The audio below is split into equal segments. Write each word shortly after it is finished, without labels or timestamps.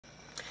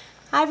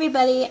Hi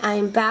everybody,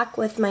 I'm back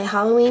with my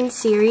Halloween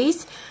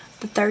series,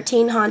 the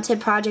 13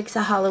 Haunted Projects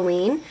of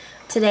Halloween.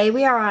 Today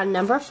we are on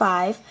number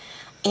 5,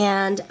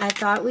 and I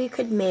thought we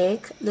could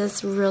make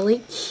this really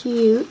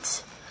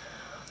cute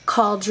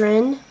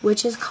cauldron,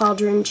 witch's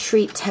cauldron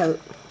treat tote.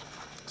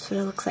 That's what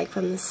it looks like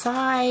from the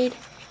side,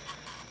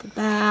 the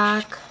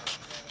back.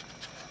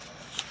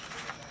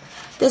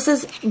 This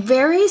is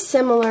very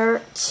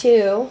similar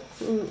to,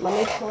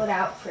 let me pull it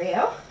out for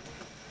you,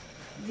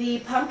 the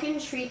pumpkin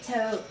treat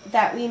tote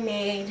that we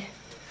made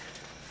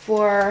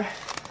for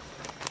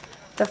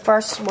the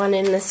first one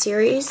in the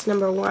series,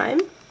 number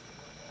 1.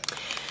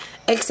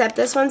 Except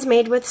this one's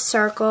made with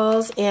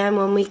circles, and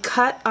when we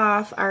cut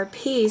off our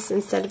piece,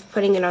 instead of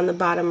putting it on the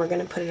bottom, we're going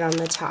to put it on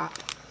the top.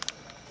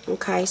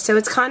 Okay, so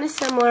it's kind of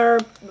similar,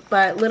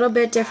 but a little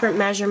bit different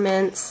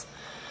measurements,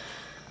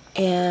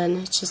 and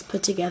it's just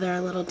put together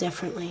a little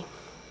differently.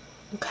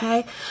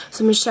 Okay,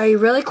 so I'm going to show you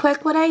really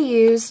quick what I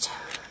used.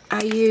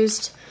 I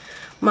used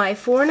my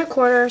 4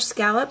 1/4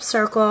 scallop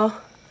circle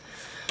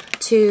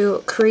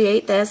to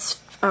create this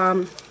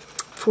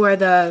for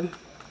the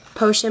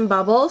potion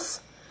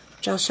bubbles,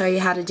 which I'll show you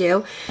how to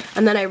do.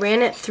 And then I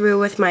ran it through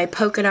with my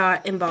polka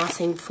dot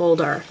embossing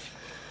folder.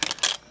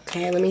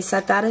 Okay, let me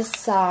set that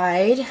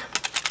aside.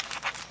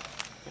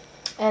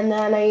 And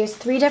then I used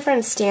 3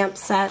 different stamp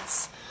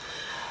sets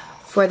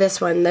for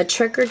this one. The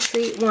Trick or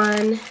Treat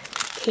one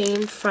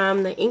came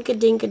from the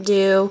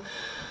Inkadinkadoo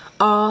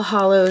All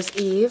Hallows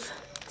Eve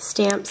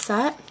stamp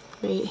set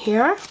right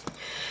here.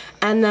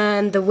 And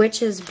then the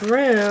Witch's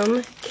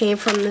Broom came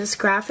from this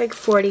Graphic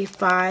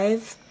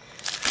 45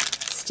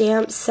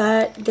 stamp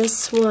set.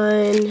 This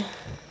one,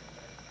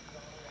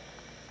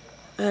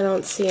 I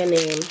don't see a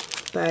name,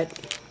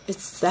 but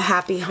it's the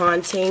Happy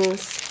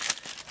Hauntings.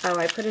 Oh,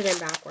 I put it in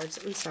backwards.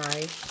 I'm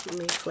sorry. Let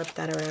me flip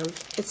that around.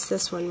 It's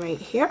this one right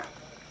here.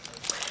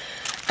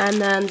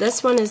 And then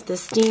this one is the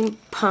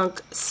Steampunk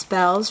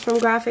Spells from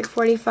Graphic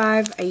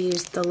 45. I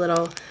used the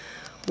little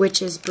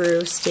Witch's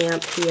Brew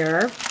stamp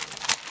here.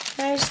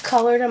 I just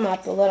colored them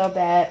up a little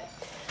bit.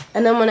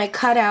 And then when I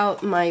cut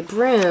out my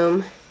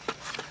broom,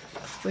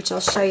 which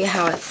I'll show you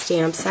how it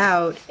stamps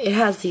out, it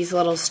has these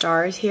little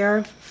stars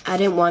here. I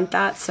didn't want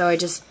that, so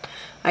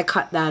I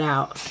cut that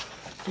out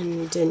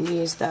and didn't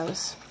use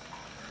those.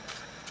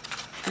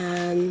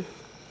 And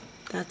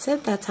that's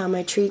it. That's how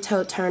my treat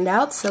tote turned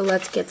out. So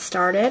let's get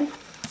started.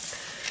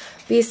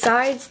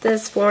 Besides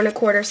this 4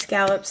 1/4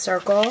 scallop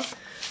circle,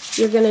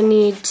 you're going to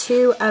need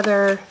 2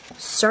 other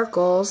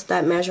circles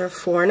that measure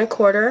 4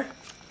 1/4.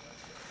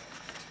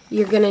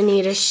 You're going to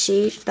need a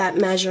sheet that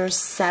measures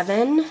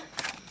 7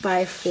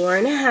 by 4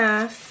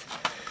 1/2.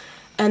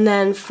 And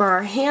then for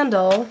our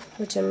handle,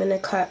 which I'm going to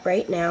cut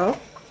right now,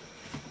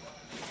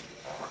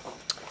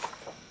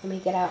 let me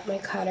get out my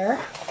cutter.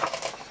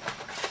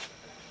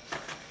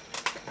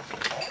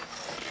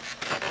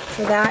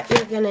 For that,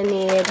 you're going to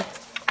need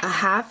a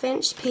 1/2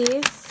 inch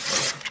piece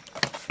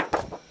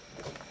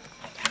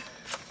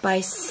by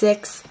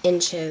 6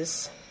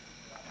 inches.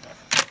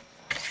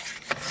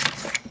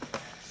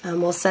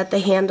 And we'll set the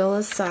handle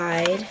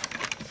aside.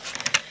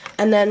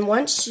 And then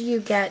once you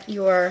get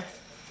your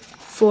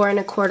 4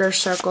 1/4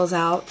 circles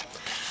out,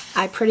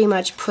 I pretty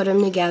much put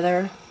them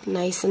together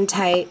nice and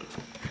tight.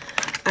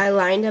 I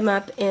lined them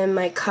up in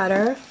my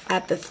cutter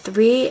at the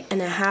 3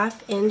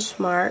 1/2 inch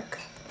mark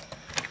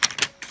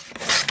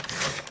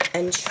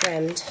and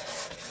trimmed.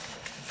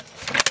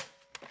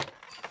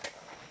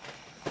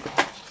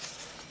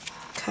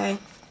 Okay,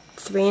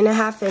 3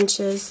 1/2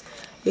 inches.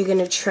 You're going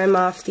to trim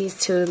off these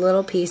 2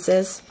 little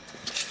pieces,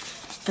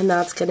 and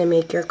that's going to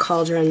make your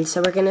cauldron.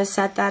 So we're going to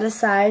set that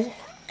aside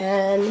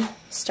and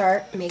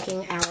start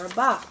making our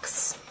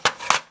box.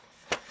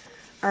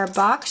 Our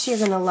box, you're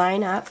going to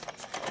line up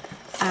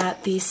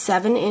at the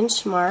 7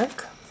 inch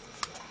mark,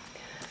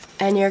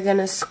 and you're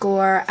going to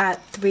score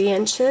at 3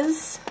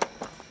 inches,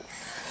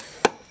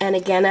 and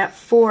again at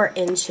 4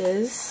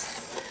 inches,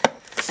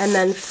 and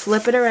then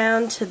flip it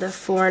around to the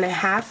 4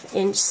 1/2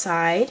 inch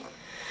side,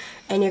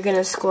 and you're going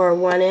to score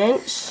 1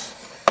 inch,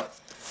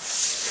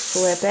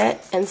 flip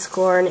it, and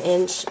score 1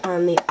 inch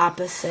on the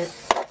opposite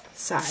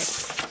side.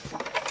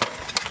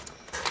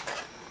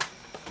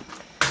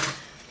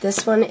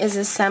 This one is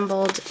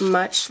assembled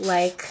much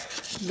like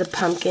the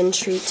pumpkin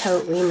treat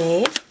tote we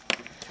made.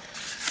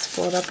 Let's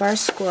fold up our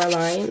score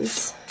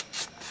lines.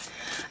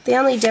 The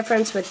only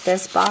difference with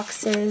this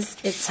box is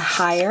it's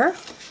higher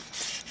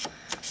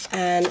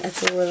and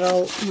it's a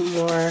little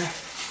more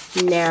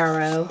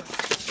narrow.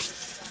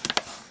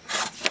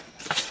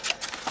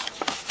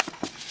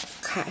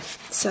 Okay,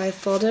 so I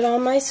folded all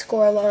my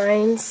score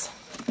lines.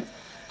 I'm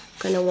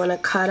going to want to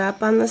cut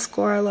up on the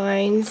score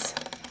lines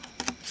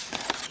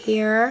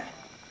here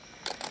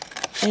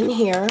and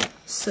here,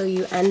 so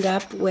you end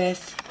up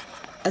with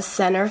a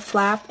center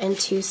flap and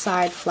 2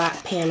 side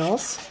flap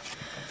panels.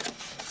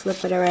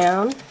 Flip it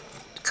around,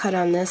 cut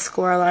on this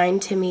score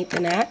line to meet the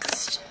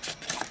next,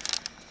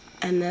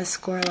 and this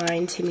score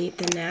line to meet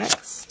the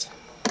next.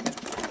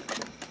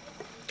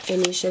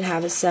 And you should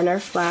have a center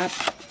flap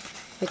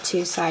with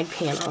 2 side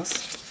panels.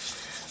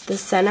 the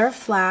center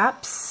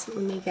flaps. Let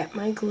me get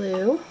my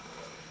glue.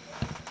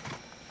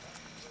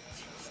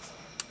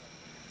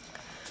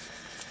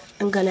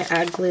 I'm going to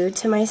add glue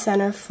to my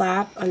center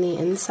flap on the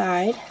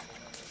inside.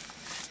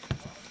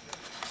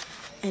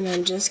 And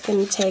I'm just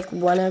going to take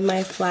one of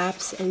my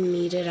flaps and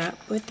meet it up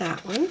with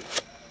that one.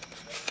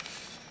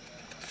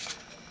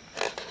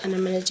 And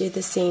I'm going to do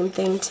the same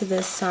thing to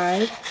this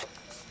side.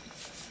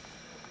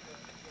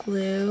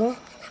 Glue.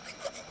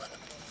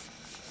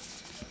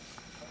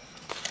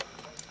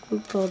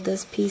 And fold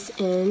this piece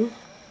in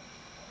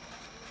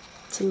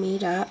to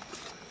meet up.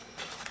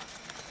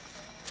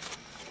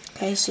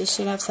 Okay, so you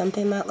should have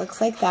something that looks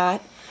like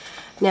that.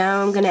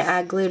 Now I'm going to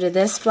add glue to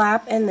this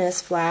flap and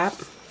this flap.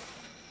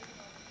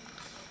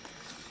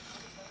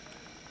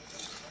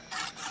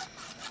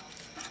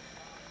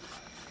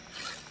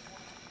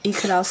 You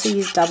could also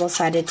use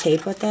double-sided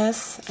tape with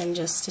this. I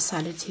just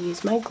decided to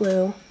use my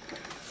glue.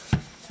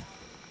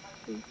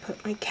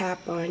 Put my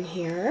cap on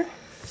here.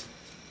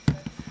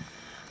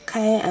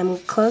 Okay, I'm going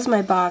to close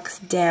my box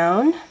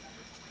down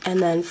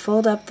and then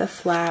fold up the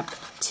flap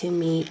to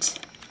meet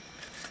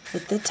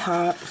with the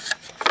top.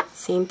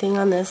 Same thing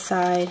on this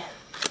side.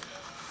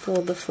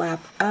 Fold the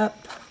flap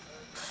up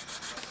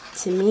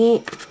to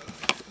meet.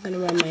 I'm going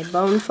to run my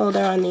bone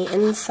folder on the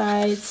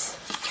insides.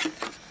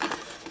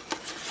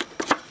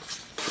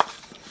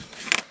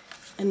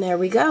 And there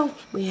we go.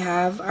 We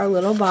have our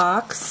little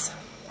box.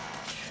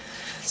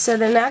 So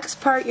the next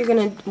part, you're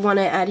going to want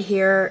to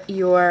adhere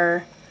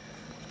your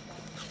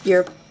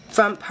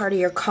front part of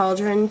your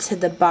cauldron to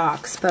the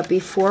box. But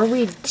before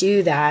we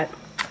do that,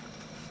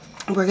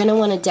 we're going to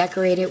want to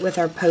decorate it with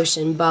our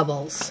potion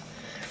bubbles.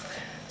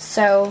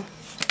 So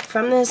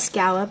from this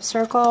scallop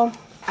circle,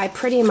 I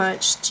pretty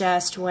much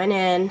just went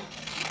in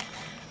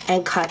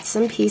and cut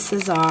some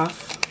pieces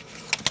off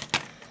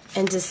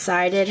and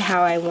decided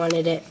how I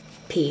wanted it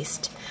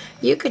pieced.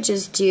 You could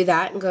just do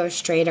that and go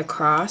straight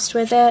across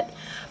with it,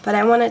 but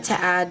I wanted to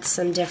add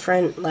some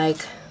different,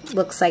 like,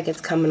 looks like it's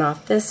coming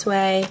off this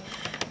way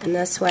and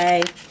this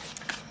way.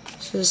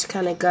 So just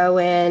kind of go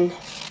in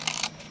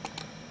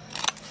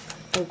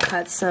and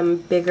cut some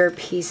bigger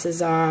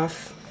pieces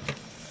off.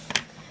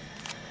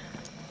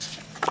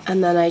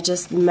 And then I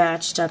just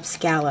matched up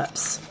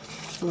scallops.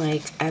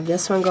 Like, I have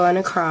this one going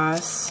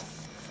across.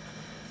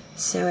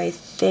 So I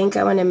think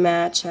I want to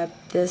match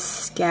up this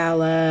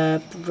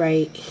scallop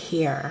right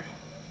here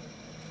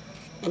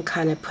and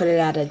kind of put it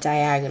at a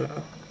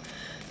diagonal.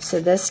 So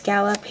this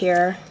scallop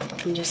here,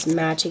 I'm just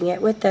matching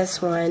it with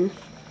this one.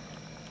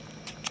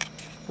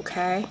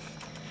 Okay?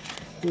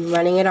 And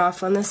running it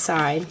off on the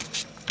side.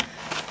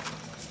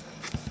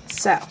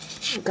 So,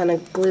 I'm going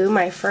to glue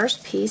my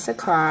first piece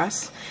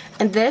across.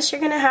 And this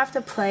you're going to have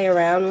to play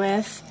around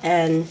with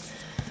and,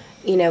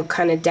 you know,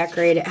 kind of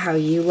decorate it how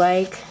you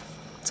like.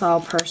 It's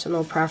all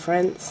personal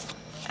preference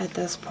at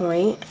this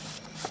point.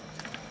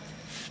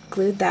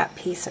 Glued that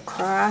piece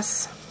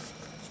across.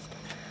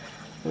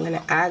 I'm going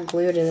to add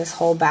glue to this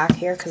whole back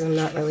here because I'm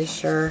not really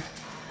sure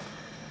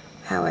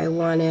how I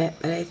want it.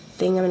 But I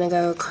think I'm going to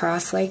go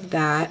across like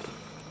that.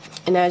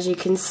 And as you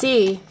can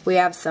see, we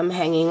have some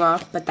hanging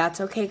off, but that's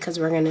okay because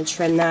we're going to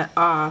trim that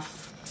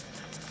off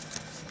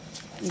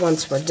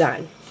once we're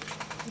done.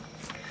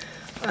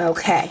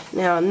 Okay,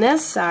 now on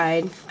this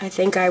side, I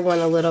think I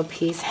want a little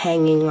piece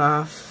hanging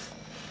off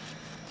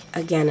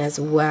again as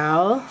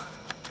well.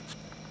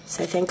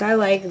 So I think I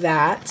like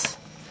that.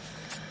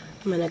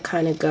 I'm going to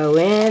kind of go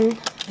in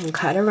and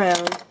cut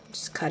around,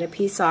 just cut a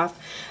piece off,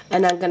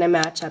 and I'm going to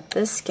match up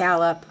this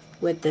scallop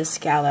with this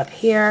scallop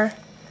here.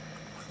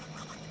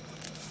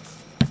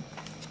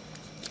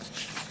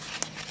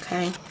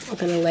 Okay, I'm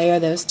going to layer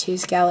those two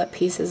scallop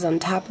pieces on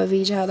top of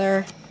each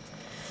other.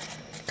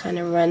 Kind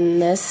of run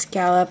this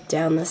scallop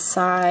down the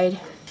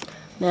side.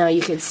 Now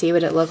you can see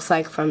what it looks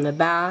like from the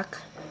back.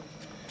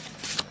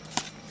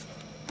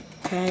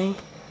 Okay.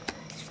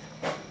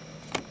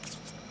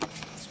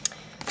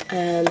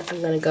 And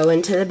I'm going to go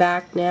into the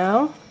back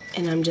now,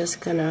 and I'm just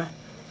going to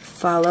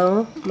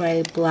follow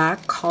my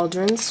black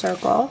cauldron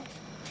circle,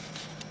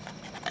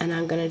 and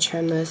I'm going to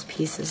trim those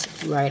pieces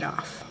right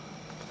off.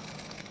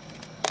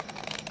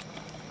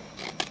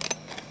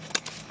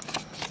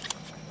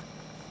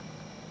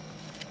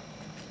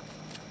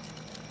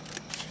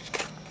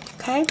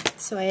 Okay,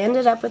 so I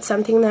ended up with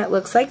something that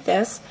looks like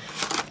this,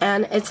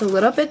 and it's a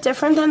little bit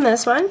different than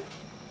this one,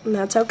 and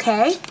that's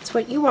okay. It's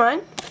what you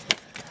want.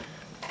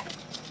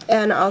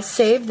 And I'll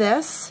save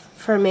this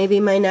for maybe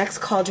my next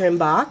cauldron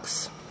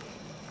box.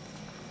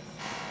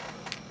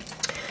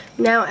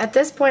 Now at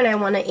this point I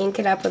want to ink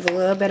it up with a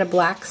little bit of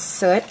black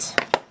soot.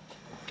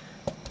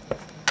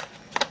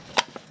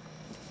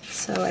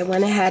 So I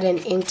went ahead and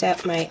inked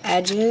up my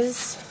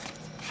edges.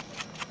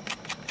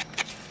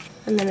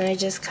 And then I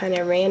just kind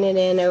of ran it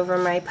in over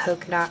my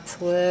polka dots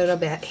a little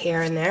bit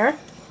here and there.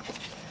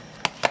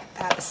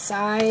 That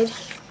aside,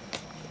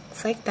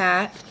 just like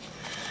that.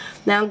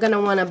 Now I'm going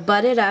to want to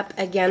butt it up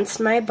against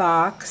my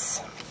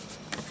box.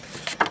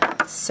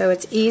 So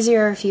it's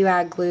easier if you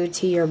add glue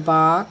to your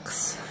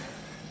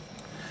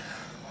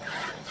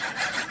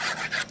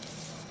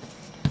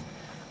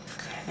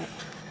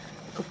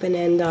open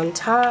end on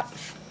top,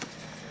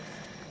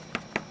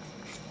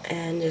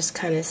 and just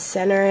kind of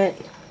center it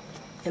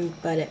and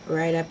butt it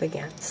right up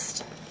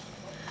against.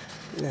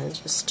 And then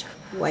just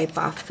wipe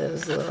off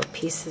those little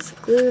pieces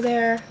of glue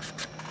there.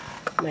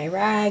 My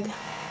rag.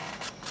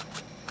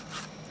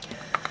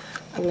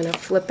 I'm going to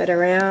flip it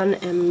around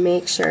and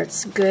make sure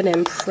it's good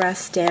and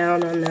pressed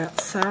down on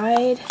that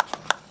side.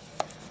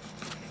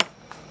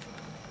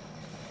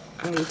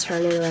 I'm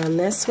turning around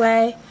this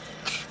way,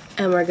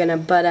 and we're going to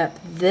butt up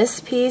this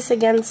piece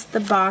against the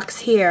box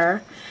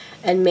here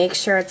and make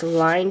sure it's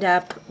lined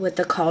up with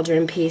the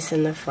cauldron piece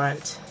in the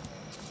front.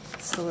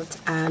 So let's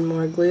add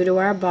more glue to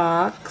our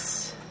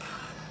box.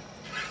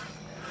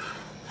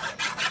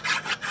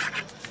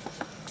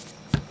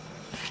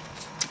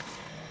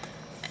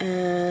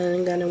 And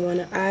I'm going to want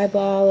to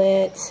eyeball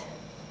it,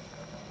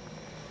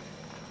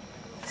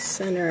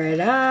 center it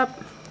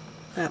up.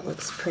 That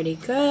looks pretty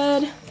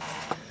good.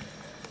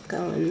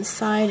 Go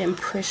inside and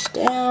push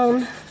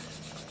down.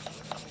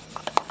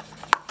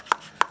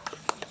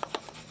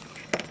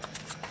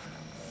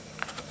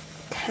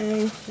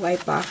 Okay,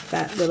 wipe off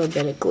that little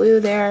bit of glue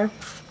there.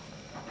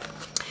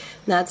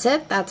 That's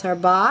it, that's our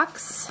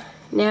box.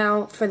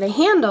 Now for the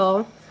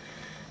handle,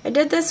 I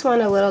did this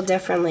one a little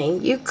differently.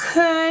 You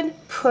could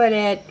put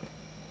it,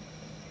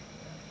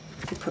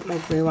 let me put my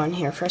glue on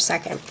here for a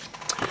second.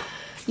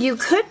 You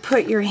could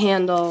put your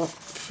handle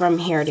from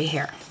here to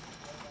here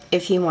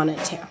if you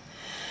wanted to.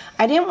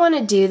 I didn't want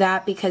to do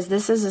that because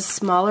this is a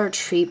smaller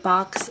treat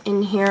box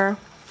in here,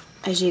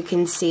 as you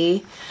can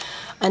see,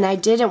 and I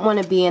didn't want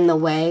to be in the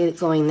way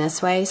going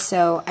this way,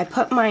 so I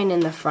put mine in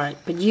the front.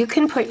 But you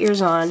can put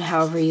yours on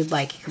however you'd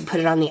like. You can put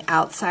it on the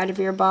outside of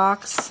your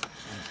box,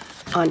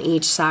 on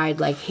each side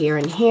like here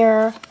and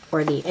here,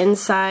 or the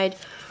inside,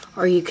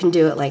 or you can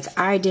do it like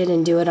I did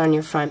and do it on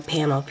your front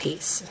panel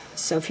piece.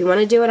 So if you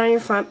want to do it on your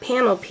front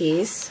panel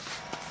piece,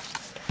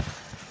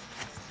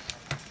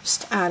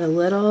 just add a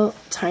little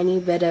tiny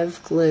bit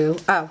of glue.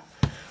 Oh,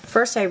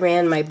 first I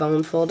ran my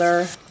bone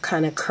folder,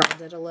 kind of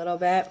curled it a little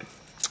bit,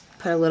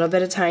 put a little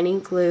bit of tiny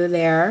glue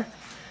there,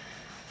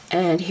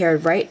 and here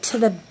right to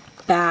the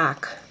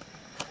back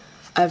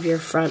of your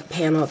front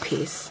panel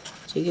piece.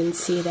 So you can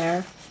see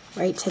there,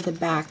 right to the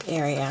back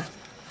area.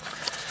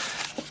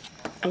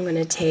 I'm going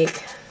to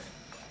take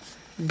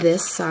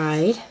this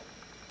side,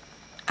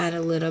 add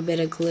a little bit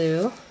of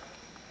glue,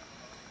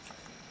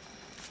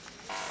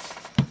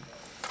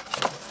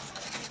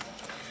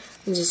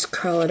 and just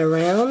curl it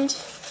around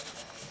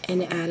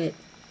and add it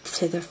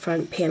to the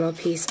front panel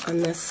piece on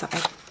this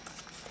side.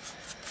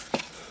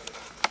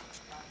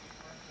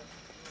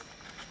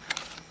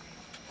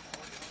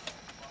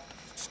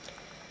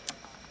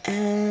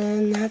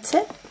 And that's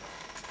it.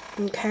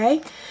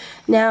 Okay,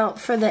 now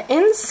for the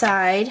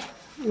inside,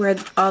 where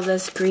all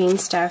this green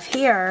stuff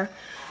here,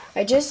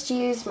 I just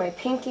used my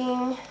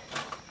pinking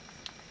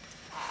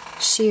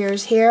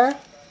shears here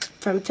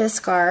from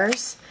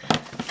Fiskars,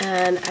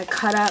 and I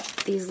cut up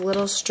these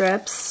little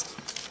strips,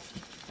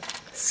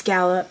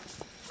 scallop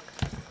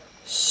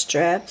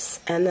strips,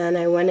 and then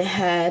I went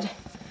ahead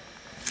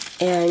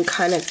and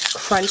kind of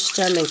crunched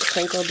them and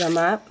crinkled them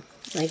up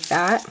like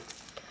that.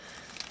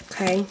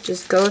 Okay,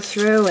 just go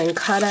through and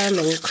cut them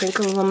and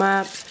crinkle them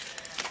up,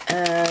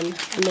 and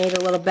I made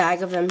a little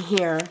bag of them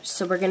here.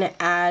 So we're going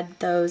to add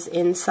those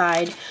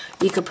inside.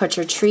 You could put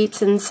your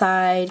treats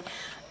inside,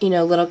 you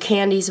know, little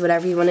candies,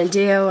 whatever you want to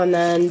do, and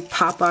then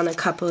pop on a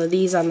couple of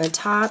these on the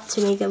top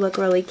to make it look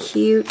really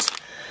cute.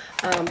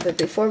 But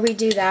before we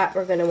do that,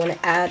 we're going to want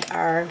to add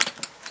our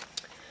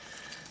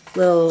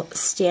little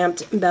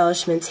stamped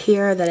embellishments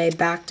here that I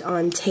backed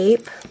on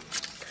tape.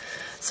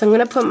 So I'm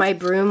going to put my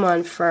broom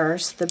on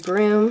first. The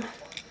broom,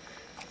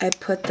 I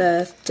put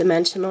the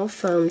dimensional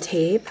foam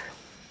tape.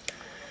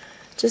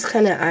 Just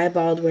kind of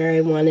eyeballed where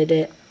I wanted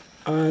it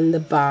on the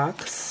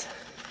box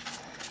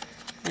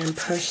and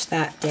push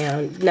that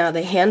down. Now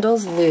the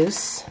handle's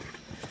loose,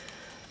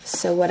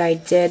 so what I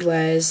did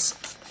was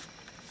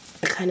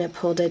I kind of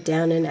pulled it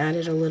down and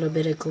added a little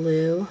bit of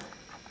glue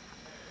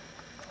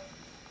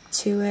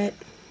to it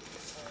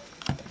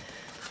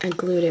and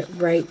glued it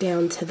right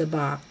down to the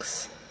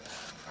box.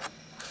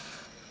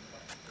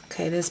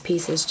 Okay, this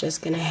piece is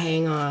just going to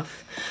hang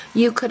off.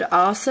 You could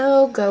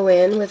also go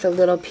in with a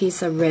little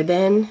piece of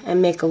ribbon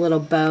and make a little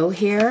bow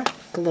here,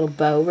 a little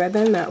bow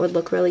ribbon. That would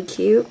look really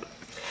cute.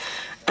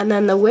 And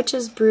then the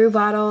witch's brew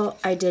bottle,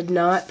 I did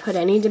not put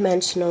any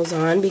dimensionals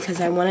on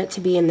because I want it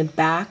to be in the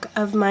back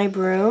of my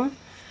broom.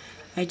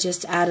 I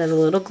just added a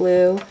little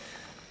glue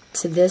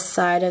to this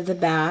side of the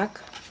back,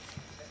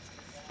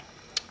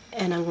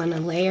 and I'm going to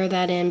layer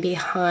that in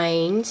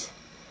behind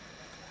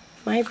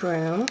my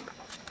broom.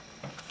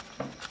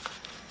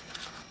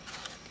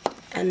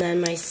 And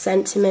then my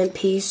sentiment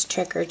piece,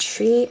 Trick or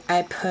Treat,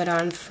 I put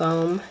on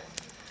foam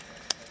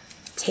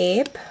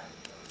tape.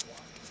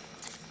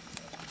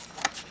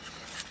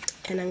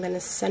 And I'm going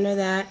to center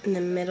that in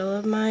the middle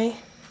of my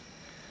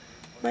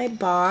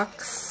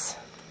box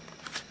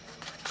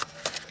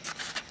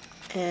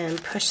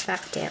and push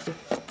that down.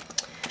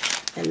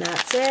 And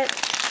that's it.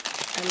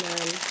 And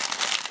then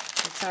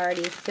let's It's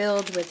already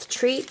filled with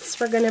treats,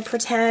 we're going to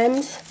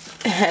pretend.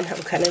 And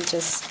I'm going to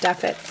just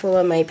stuff it full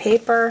of my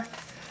paper.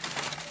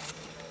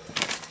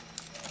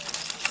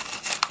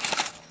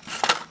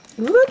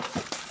 Whoop.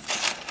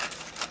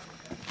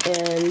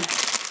 And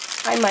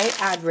I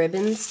might add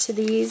ribbons to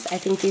these. I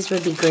think these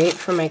would be great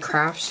for my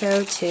craft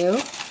show too.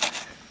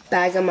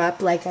 Bag them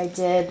up like I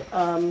did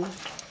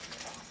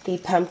the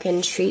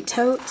pumpkin treat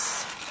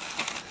totes.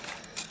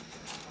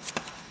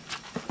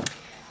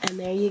 And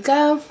there you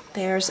go.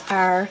 There's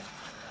our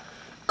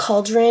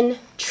Cauldron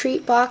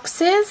treat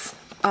boxes,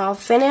 all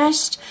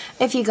finished.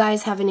 If you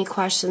guys have any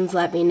questions,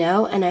 let me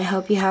know, and I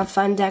hope you have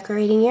fun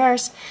decorating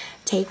yours.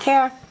 Take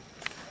care.